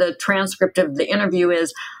said in the transcript of the interview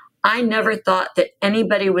is, I never thought that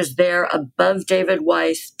anybody was there above David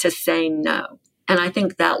Weiss to say no. And I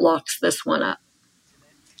think that locks this one up.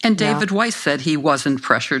 And David Weiss said he wasn't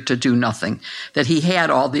pressured to do nothing, that he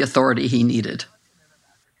had all the authority he needed.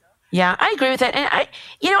 Yeah, I agree with that. And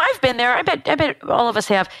I've been there. I bet all of us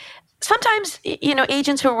have. Sometimes,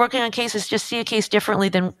 agents who are working on cases just see a case differently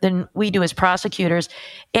than we do as prosecutors.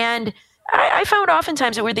 And I found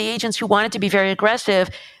oftentimes it were the agents who wanted to be very aggressive,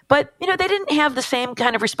 but they didn't have the same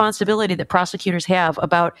kind of responsibility that prosecutors have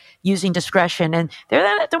about using discretion, and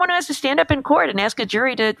they're the one who has to stand up in court and ask a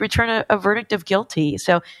jury to return a verdict of guilty.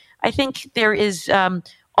 So I think there is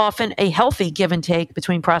often a healthy give and take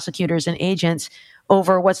between prosecutors and agents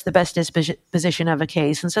over what's the best disposition of a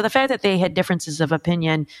case. And so the fact that they had differences of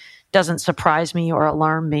opinion doesn't surprise me or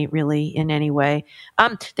alarm me really in any way.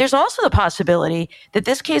 There's also the possibility that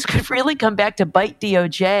this case could really come back to bite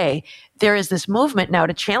DOJ. There is this movement now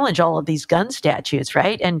to challenge all of these gun statutes,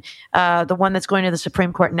 right? And the one that's going to the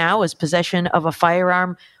Supreme Court now is possession of a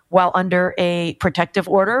firearm while under a protective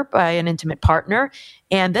order by an intimate partner.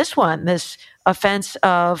 And this offense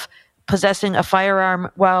of possessing a firearm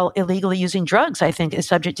while illegally using drugs, I think, is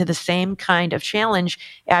subject to the same kind of challenge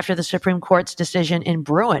after the Supreme Court's decision in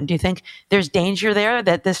Bruin. Do you think there's danger there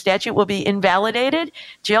that the statute will be invalidated?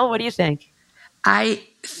 Jill, what do you think?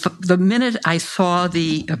 The minute I saw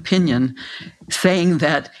the opinion saying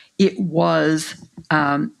that it was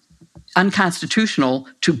unconstitutional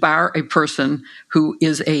to bar a person who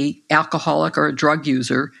is a alcoholic or a drug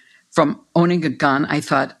user from owning a gun, I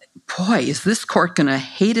thought, boy, is this court going to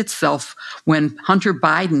hate itself when Hunter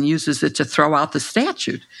Biden uses it to throw out the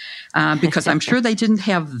statute? Because I'm sure they didn't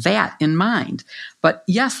have that in mind. But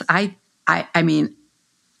yes, I mean,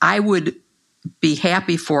 I would be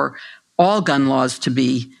happy for all gun laws to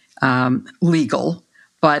be legal.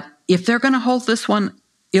 But if they're going to hold this one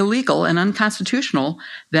illegal and unconstitutional,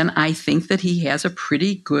 then I think that he has a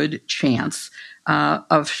pretty good chance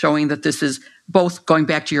of showing that this is both, going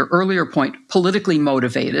back to your earlier point, politically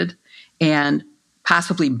motivated and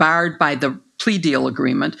possibly barred by the plea deal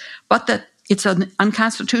agreement, but that it's an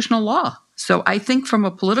unconstitutional law. So I think from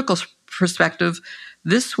a political perspective,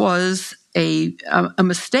 this was a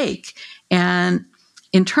mistake. And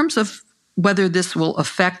in terms of whether this will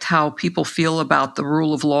affect how people feel about the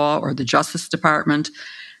rule of law or the Justice Department,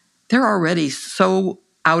 they're already so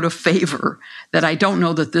out of favor that I don't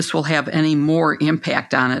know that this will have any more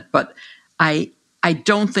impact on it. But I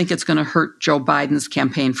don't think it's going to hurt Joe Biden's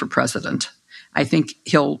campaign for president. I think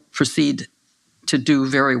he'll proceed to do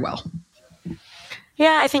very well.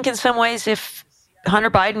 Yeah, I think in some ways, if Hunter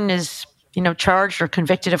Biden is, charged or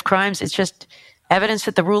convicted of crimes, it's just evidence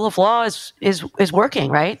that the rule of law is working,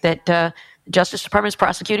 right? That the Justice Department is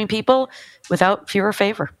prosecuting people without fear or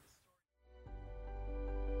favor.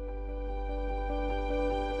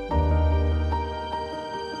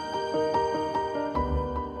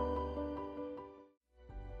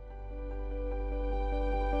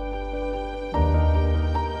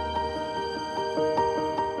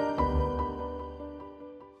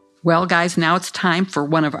 Well, guys, now it's time for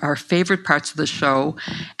one of our favorite parts of the show,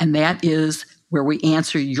 and that is where we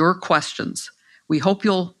answer your questions. We hope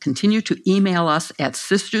you'll continue to email us at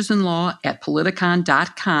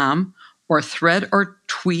sistersinlaw@politicon.com or thread or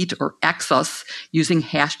tweet or X us using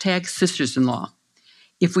hashtag sistersinlaw.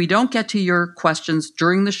 If we don't get to your questions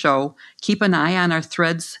during the show, keep an eye on our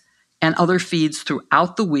threads and other feeds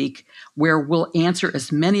throughout the week where we'll answer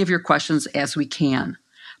as many of your questions as we can.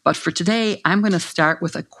 But for today, I'm going to start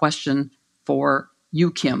with a question for you,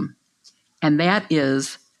 Kim. And that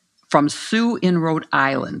is from Sue in Rhode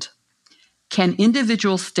Island. Can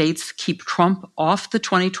individual states keep Trump off the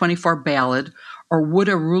 2024 ballot, or would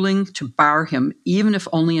a ruling to bar him, even if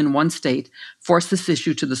only in one state, force this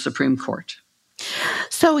issue to the Supreme Court?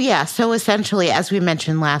 So essentially, as we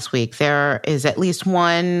mentioned last week, there is at least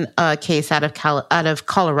one case out of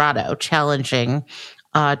Colorado challenging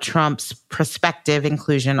Trump's prospective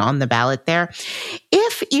inclusion on the ballot there.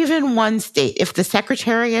 If the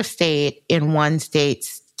Secretary of State in one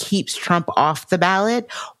state keeps Trump off the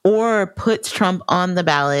ballot or puts Trump on the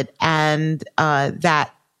ballot and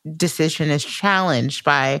that decision is challenged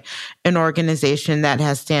by an organization that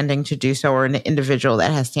has standing to do so or an individual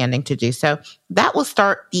that has standing to do so, that will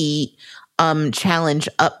start the challenge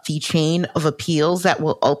up the chain of appeals that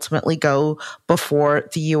will ultimately go before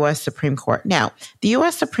the U.S. Supreme Court. Now, the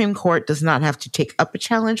U.S. Supreme Court does not have to take up a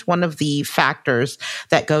challenge. One of the factors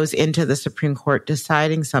that goes into the Supreme Court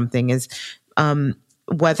deciding something is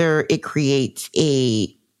whether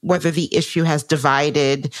the issue has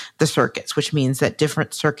divided the circuits, which means that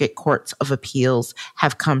different circuit courts of appeals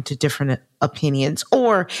have come to different opinions,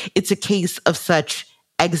 or it's a case of such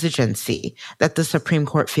exigency that the Supreme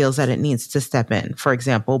Court feels that it needs to step in. For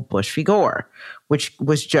example, Bush v. Gore, which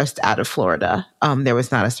was just out of Florida. There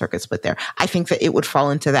was not a circuit split there. I think that it would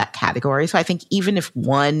fall into that category. So I think even if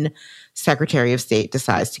one Secretary of State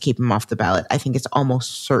decides to keep him off the ballot, I think it's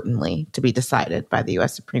almost certainly to be decided by the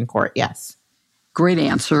U.S. Supreme Court. Yes. Great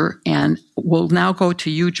answer. And we'll now go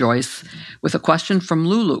to you, Joyce, with a question from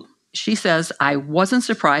Lulu. she says, I wasn't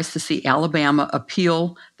surprised to see Alabama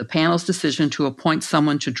appeal the panel's decision to appoint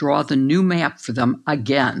someone to draw the new map for them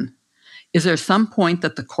again. Is there some point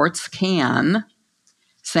that the courts can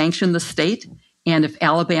sanction the state? And if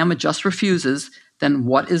Alabama just refuses, then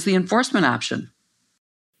what is the enforcement option?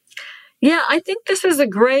 Yeah, I think this is a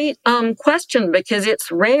great question because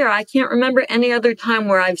it's rare. I can't remember any other time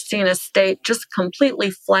where I've seen a state just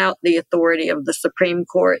completely flout the authority of the Supreme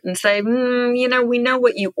Court and say, we know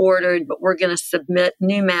what you ordered, but we're going to submit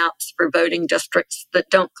new maps for voting districts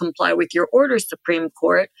that don't comply with your order, Supreme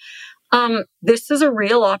Court. This is a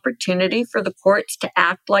real opportunity for the courts to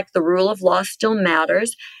act like the rule of law still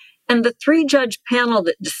matters. And the 3-judge panel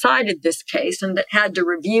that decided this case and that had to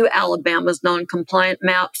review Alabama's non-compliant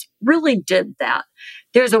maps really did that.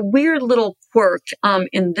 There's a weird little quirk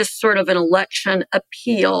in this sort of an election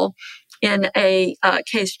appeal in a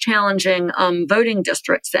case challenging voting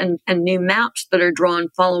districts and new maps that are drawn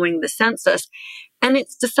following the census. And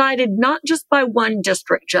it's decided not just by one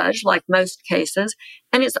district judge, like most cases,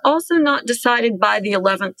 and it's also not decided by the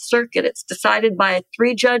 11th Circuit. It's decided by a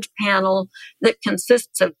 3-judge panel that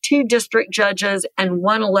consists of 2 district judges and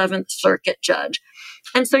 1 11th Circuit judge.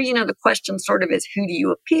 And so, the question sort of is, who do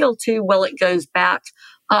you appeal to? Well, it goes back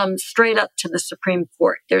straight up to the Supreme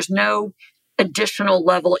Court. There's no additional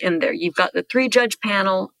level in there. You've got the 3-judge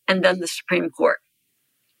panel and then the Supreme Court.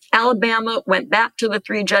 Alabama went back to the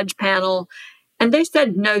 3-judge panel, and they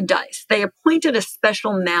said no dice. They appointed a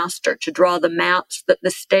special master to draw the maps that the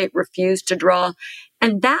state refused to draw.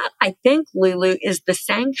 And that, I think, Lulu, is the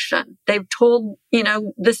sanction. They've told,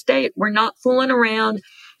 the state, we're not fooling around.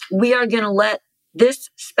 We are going to let this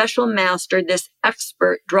special master, this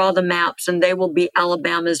expert, draw the maps, and they will be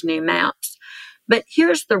Alabama's new maps. But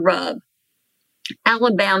here's the rub.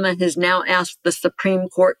 Alabama has now asked the Supreme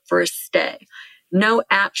Court for a stay. No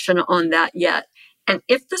action on that yet. And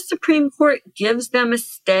if the Supreme Court gives them a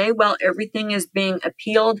stay while everything is being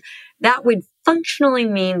appealed, that would functionally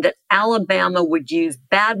mean that Alabama would use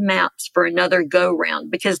bad maps for another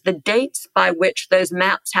go-round, because the dates by which those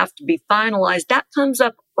maps have to be finalized, that comes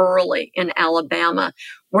up early in Alabama.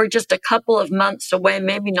 We're just a couple of months away,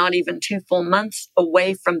 maybe not even 2 full months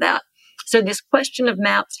away from that. So this question of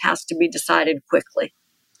maps has to be decided quickly.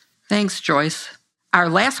 Thanks, Joyce. Our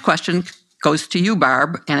last question goes to you,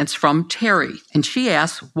 Barb, and it's from Terry. And she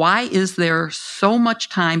asks, why is there so much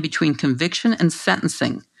time between conviction and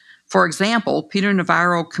sentencing? For example, Peter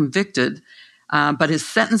Navarro convicted, but his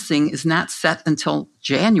sentencing is not set until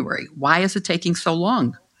January. Why is it taking so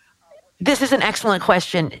long? This is an excellent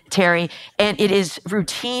question, Terry, and it is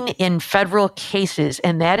routine in federal cases,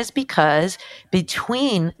 and that is because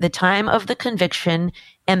between the time of the conviction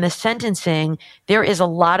and the sentencing, there is a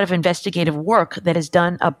lot of investigative work that is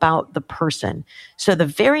done about the person. So the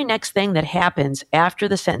very next thing that happens after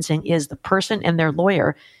the sentencing is the person and their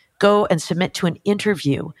lawyer go and submit to an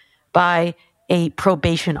interview by a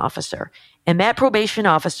probation officer. And that probation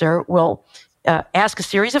officer will ask a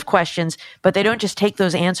series of questions, but they don't just take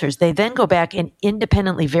those answers. They then go back and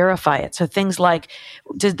independently verify it. So things like,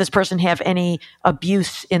 did this person have any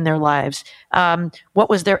abuse in their lives?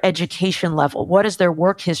 What was their education level? What is their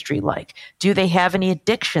work history like? Do they have any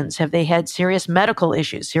addictions? Have they had serious medical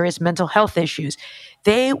issues, serious mental health issues?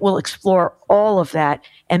 They will explore all of that,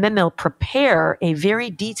 and then they'll prepare a very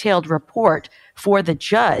detailed report for the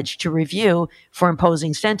judge to review for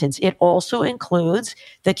imposing sentence. It also includes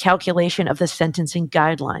the calculation of the sentencing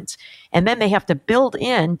guidelines. And then they have to build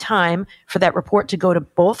in time for that report to go to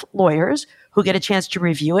both lawyers who get a chance to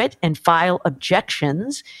review it and file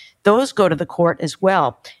objections. Those go to the court as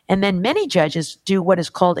well. And then many judges do what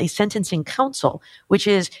is called a sentencing counsel, which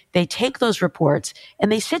is they take those reports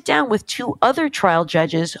and they sit down with 2 other trial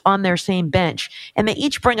judges on their same bench. And they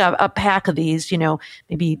each bring a pack of these,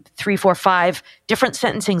 maybe 3, 4, 5 different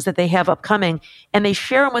sentencings that they have upcoming. And they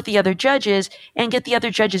share them with the other judges and get the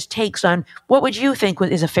other judges' takes on what would you think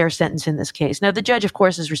is a fair sentence in this case. Now, the judge, of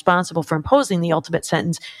course, is responsible for imposing the ultimate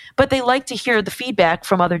sentence, but they like to hear the feedback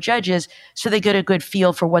from other judges so they get a good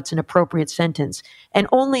feel for what's an appropriate sentence. And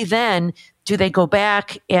only then do they go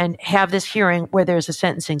back and have this hearing where there's a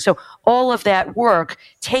sentencing. So all of that work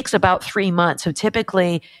takes about 3 months. So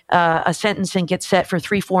typically a sentencing gets set for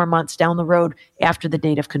 3-4 months down the road after the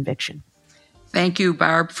date of conviction. Thank you,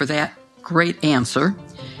 Barb, for that great answer.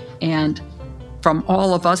 And from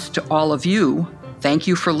all of us to all of you, thank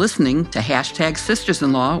you for listening to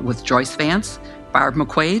 #Sisters-in-Law with Joyce Vance, Barb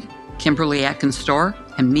McQuaid, Kimberly Atkins-Storr,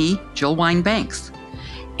 and me, Jill Wine-Banks.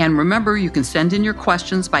 And remember, you can send in your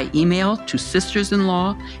questions by email to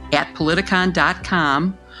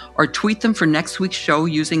sistersinlaw@politicon.com or tweet them for next week's show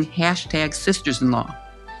using #Sistersinlaw.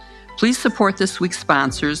 Please support this week's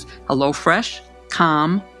sponsors, HelloFresh,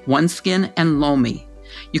 Calm, OneSkin, and Lomi.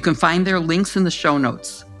 You can find their links in the show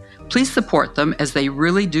notes. Please support them as they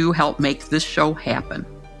really do help make this show happen.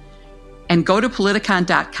 And go to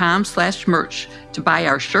Politicon.com/merch to buy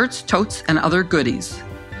our shirts, totes, and other goodies.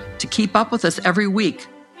 To keep up with us every week,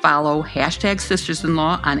 follow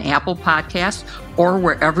 #SistersInlaw on Apple Podcasts or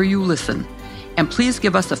wherever you listen. And please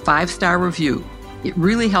give us a 5-star review. It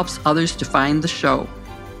really helps others to find the show.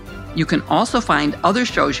 You can also find other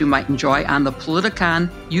shows you might enjoy on the Politicon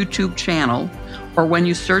YouTube channel or when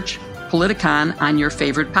you search Politicon on your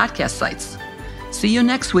favorite podcast sites. See you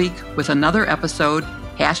next week with another episode,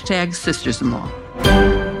 #SistersInlaw.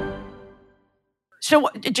 So,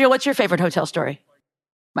 Jill, what's your favorite hotel story?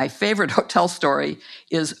 My favorite hotel story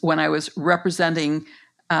is when I was representing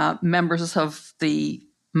members of the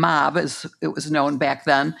mob, as it was known back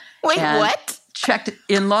then. Wait, what? Checked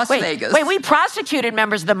in Las Vegas. Wait, we prosecuted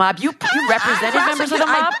members of the mob. You represented members of the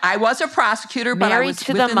mob? I was a prosecutor, but Married I was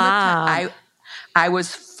to within the mob. I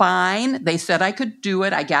was fine. They said I could do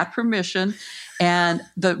it. I got permission. And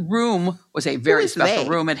the room was a very special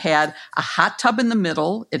room. It had a hot tub in the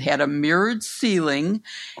middle. It had a mirrored ceiling.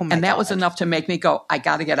 And that was enough to make me go, I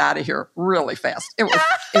got to get out of here really fast. It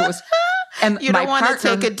was, and you don't want to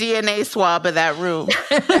take a DNA swab of that room.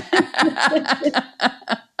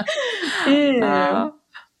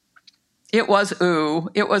 It was ooh.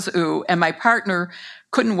 And my partner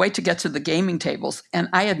couldn't wait to get to the gaming tables. And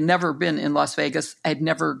I had never been in Las Vegas. I'd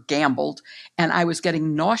never gambled. And I was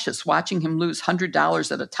getting nauseous watching him lose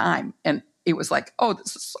 $100 at a time. And it was like, oh,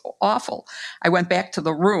 this is so awful. I went back to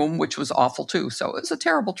the room, which was awful too. So it was a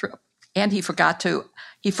terrible trip. And he forgot to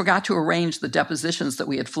arrange the depositions that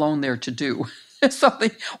we had flown there to do. So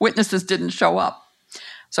the witnesses didn't show up.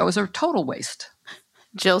 So it was a total waste.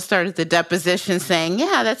 Jill started the deposition saying,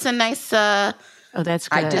 yeah, that's a nice... Oh, that's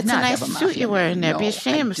good. I did That's not a nice have a suit you're wearing there. No, It'd be a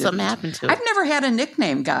shame if something happened to it. I've never had a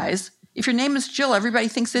nickname, guys. If your name is Jill, everybody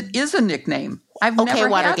thinks it is a nickname. I've never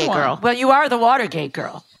Watergate had one. girl. Well, you are the Watergate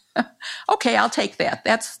girl. Okay, I'll take that.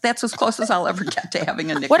 That's as close as I'll ever get to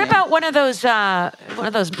having a nickname. What about one of those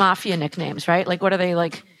mafia nicknames, right? Like, what are they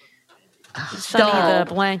like? Sonny the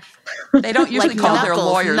blank. They don't usually call their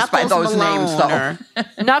lawyers by those Malone names, though.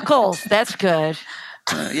 Knuckles. That's good.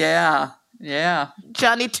 Yeah.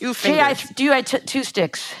 Johnny Two Fingers. I had 2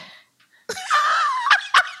 sticks.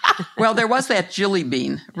 Well, there was that Jilly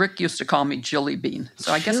Bean. Rick used to call me Jilly Bean.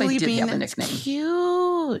 So I guess I did have a nickname.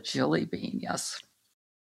 Cute. Jilly Bean, yes.